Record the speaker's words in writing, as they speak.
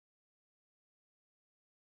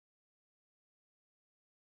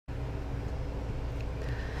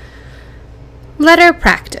Letter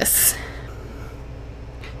practice.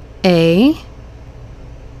 A.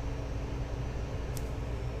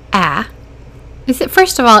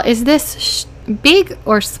 First of all, is this big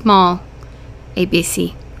or small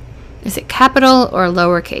ABC? Is it capital or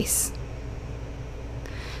lowercase?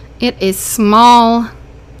 It is small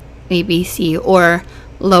ABC or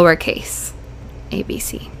lowercase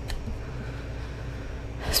ABC.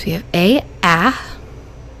 So we have A,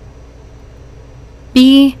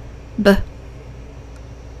 B, B,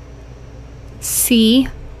 C,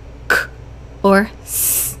 K or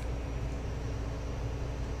S,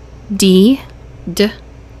 D, D,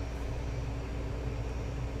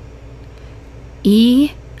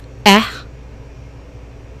 E, F,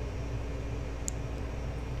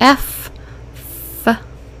 F,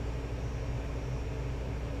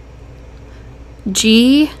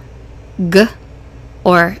 G, G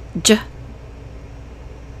or J,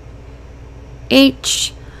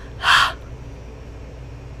 H,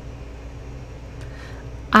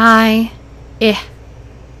 I,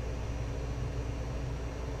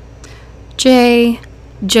 J,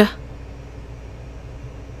 J,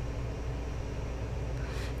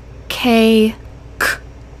 K, K,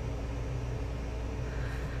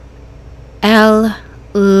 L,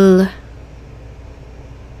 L,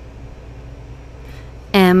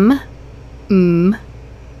 M, M,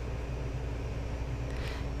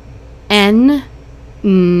 N,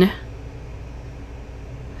 N,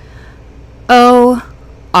 O,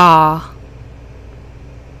 A,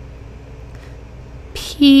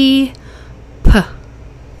 P, P,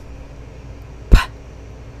 P,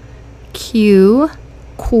 Q,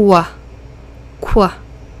 Qu, Qu,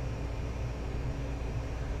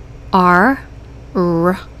 R,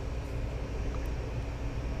 R,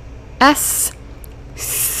 S,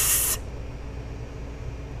 S,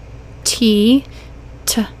 T,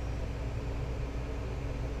 T,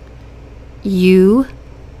 U,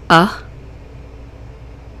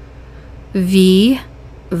 V,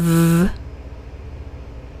 V,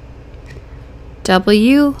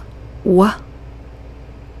 W, W,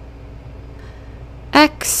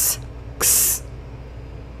 X, X,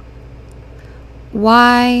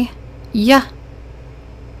 Y, Y,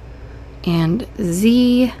 and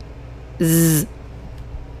Z, Z.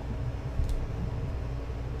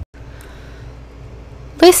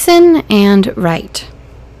 Listen and write.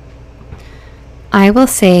 I will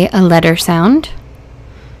say a letter sound.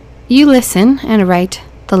 You listen and write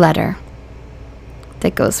the letter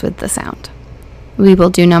that goes with the sound. We will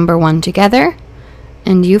do number 1 together,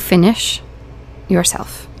 and you finish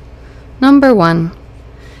yourself. Number 1,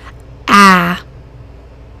 A.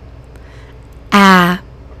 A.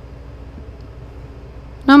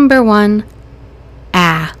 Number 1,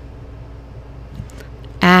 A.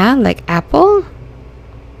 A like apple.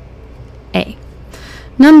 A.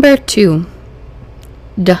 Number 2,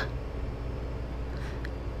 D.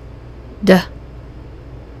 D.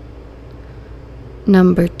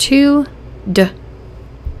 Number 2, D.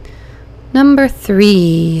 Number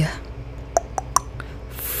 3,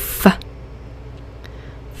 F.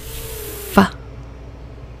 F.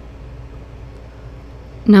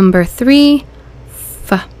 Number 3,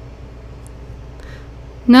 F.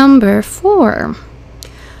 Number 4,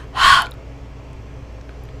 H.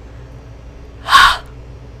 H.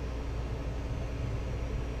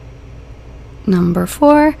 Number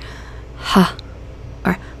 4, H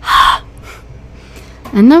or H.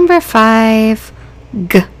 And number 5,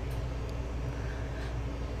 G.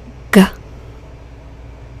 G.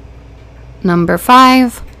 Number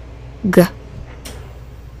 5, G.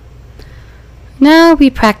 Now we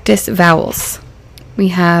practice vowels. We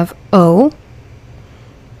have O.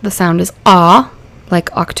 The sound is A,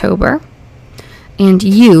 like October. And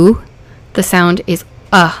U, the sound is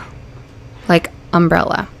like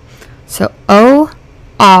umbrella. So O,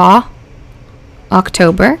 A,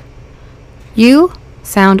 October. U,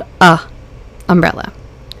 sound umbrella.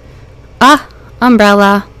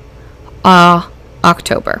 Umbrella,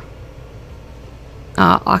 October.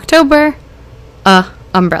 October,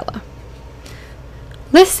 umbrella.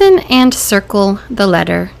 Listen and circle the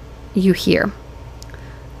letter you hear.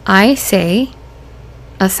 I say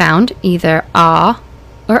a sound, either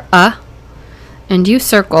or and you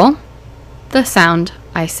circle the sound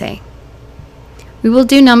I say. We will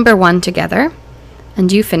do number 1 together,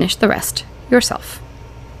 and you finish the rest yourself.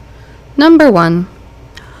 Number 1,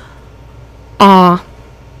 ah.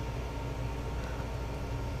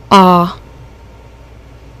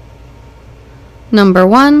 Number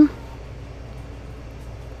 1,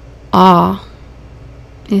 ah.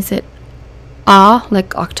 Is it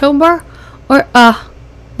like October or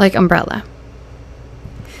like umbrella?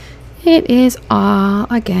 It is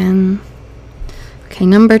again. Okay,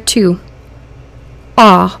 number 2.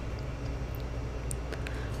 Aw.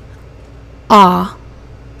 Aw.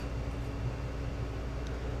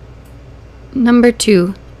 Number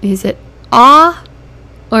 2. Is it ah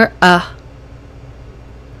or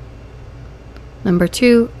Number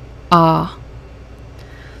 2. Ah.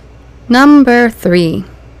 Number 3.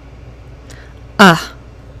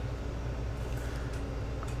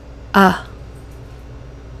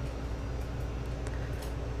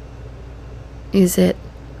 Is it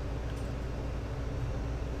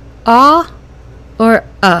ah or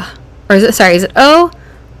or is it O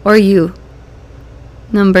or U?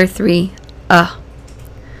 Number 3.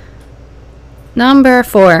 Number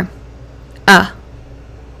 4.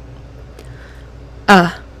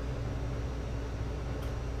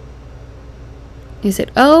 Is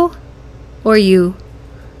it O or U?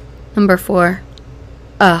 Number 4.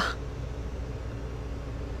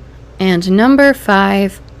 And number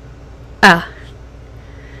 5.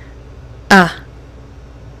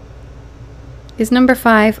 Is number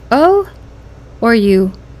 5 O or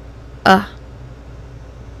U?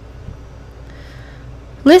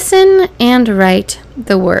 Listen and write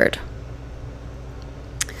the word.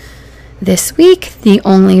 This week, the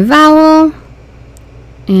only vowel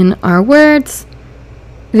in our words,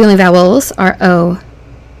 the only vowels are O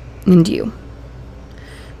and U.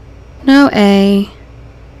 No A,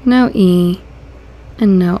 no E,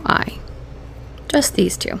 and no I. Just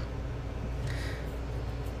these two.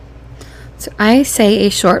 So I say a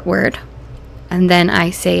short word, and then I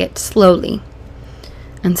say it slowly.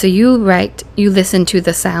 And so you listen to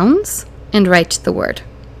the sounds and write the word.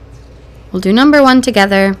 We'll do number 1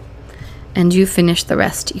 together, and you finish the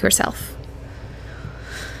rest yourself.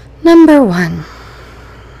 Number 1.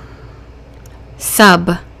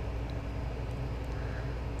 Sub.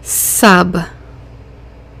 Sub.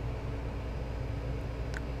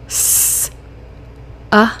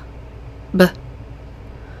 B.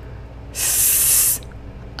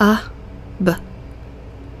 B.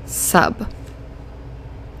 Sub.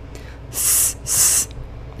 S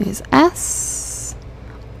is S.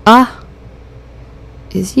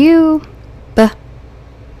 Is U.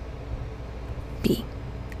 B.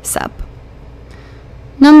 Sub.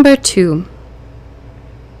 Number 2.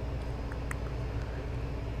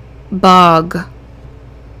 Bog.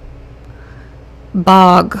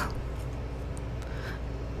 Bog.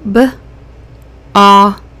 B.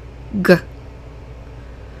 A. G.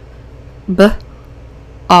 B.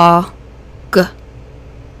 A. G.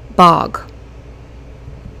 Bog.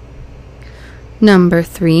 Number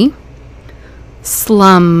 3.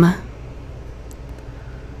 Slum.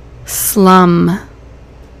 Slum.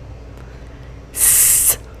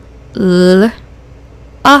 S-l-m.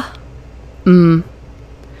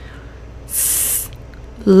 S-l-l-m.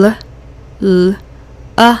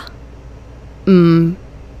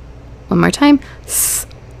 One more time.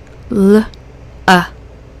 S-l-m.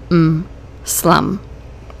 Slum.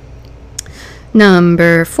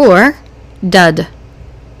 Number 4. Dud.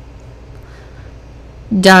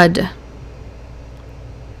 Dud.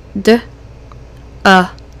 D.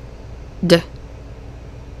 D.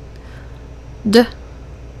 D.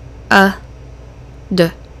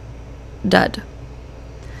 D. Dud.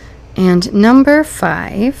 And number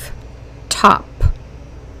 5. Top.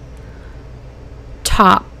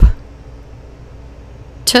 Top.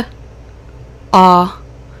 T. A.